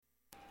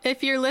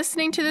If you're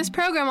listening to this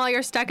program while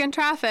you're stuck in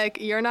traffic,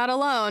 you're not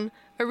alone.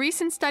 A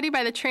recent study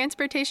by the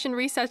transportation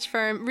research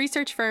firm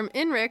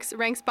INRIX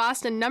ranks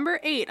Boston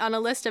number 8 on a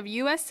list of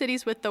U.S.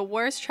 cities with the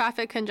worst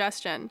traffic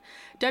congestion.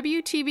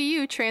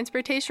 WTVU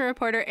transportation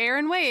reporter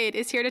Aaron Wade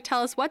is here to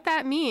tell us what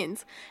that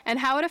means and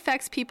how it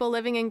affects people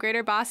living in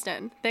Greater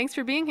Boston. Thanks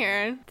for being here,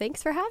 Aaron.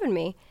 Thanks for having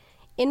me.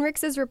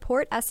 INRIX's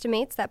report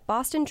estimates that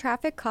Boston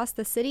traffic costs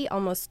the city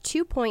almost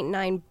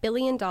 $2.9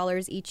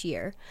 billion each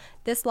year.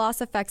 This loss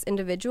affects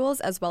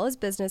individuals as well as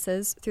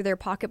businesses through their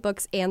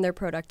pocketbooks and their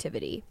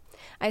productivity.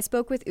 I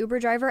spoke with Uber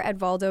driver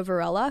Edvaldo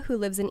Varela, who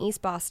lives in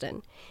East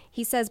Boston.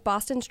 He says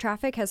Boston's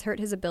traffic has hurt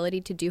his ability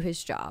to do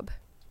his job.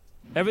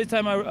 Every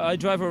time I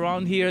drive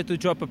around here to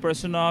drop a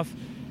person off,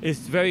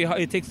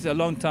 it takes a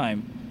long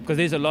time because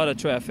there's a lot of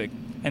traffic.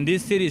 And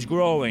this city is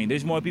growing.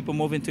 There's more people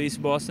moving to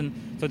East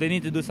Boston, so they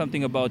need to do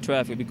something about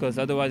traffic because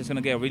otherwise it's going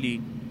to get really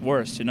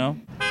worse, you know?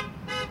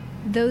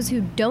 Those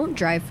who don't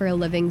drive for a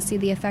living see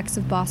the effects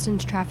of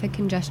Boston's traffic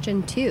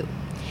congestion too.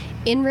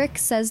 INRIX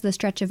says the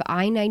stretch of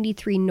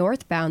I-93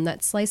 northbound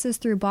that slices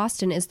through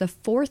Boston is the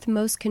 4th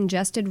most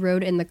congested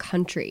road in the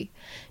country.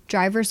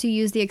 Drivers who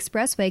use the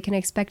expressway can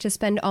expect to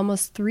spend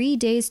almost 3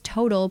 days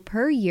total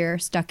per year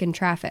stuck in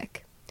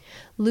traffic.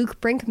 Luke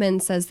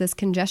Brinkman says this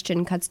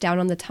congestion cuts down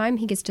on the time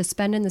he gets to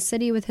spend in the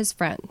city with his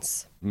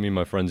friends. Me and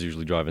my friends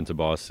usually drive into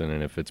Boston,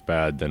 and if it's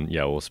bad, then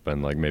we'll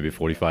spend like maybe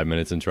 45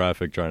 minutes in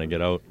traffic trying to get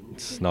out.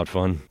 It's not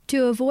fun.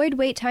 To avoid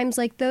wait times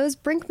like those,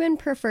 Brinkman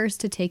prefers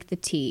to take the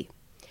T.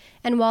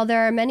 And while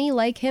there are many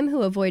like him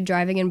who avoid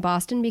driving in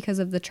Boston because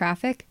of the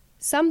traffic,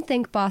 some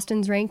think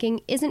Boston's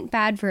ranking isn't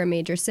bad for a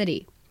major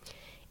city.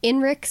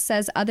 INRIX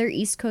says other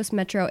East Coast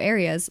metro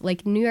areas,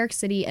 like New York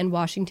City and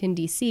Washington,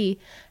 D.C.,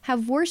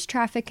 have worse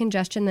traffic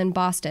congestion than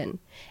Boston.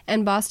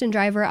 And Boston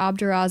driver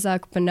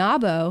Abdurazak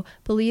Banabo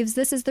believes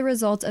this is the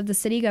result of the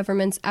city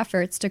government's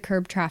efforts to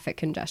curb traffic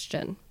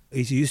congestion.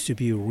 It used to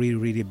be really,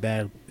 really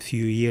bad a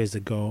few years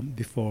ago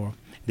before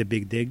the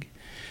big dig.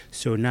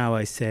 So now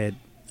I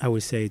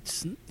would say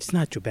it's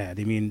not too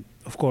bad. I mean,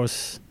 of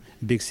course,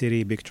 big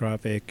city, big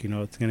traffic,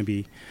 it's going to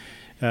be,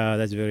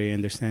 that's very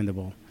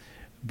understandable.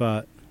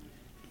 But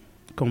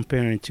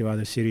comparing to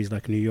other cities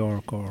like New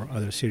York or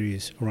other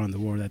cities around the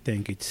world, I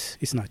think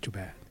it's not too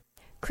bad.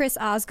 Chris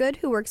Osgood,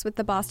 who works with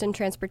the Boston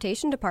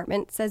Transportation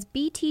Department, says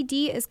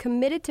BTD is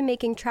committed to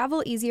making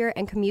travel easier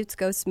and commutes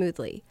go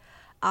smoothly.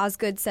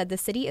 Osgood said the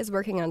city is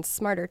working on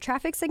smarter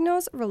traffic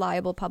signals,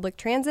 reliable public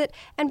transit,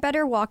 and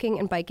better walking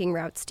and biking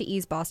routes to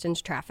ease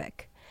Boston's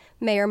traffic.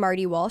 Mayor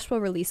Marty Walsh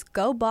will release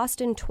Go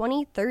Boston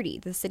 2030,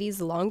 the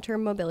city's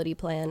long-term mobility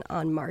plan,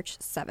 on March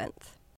 7th.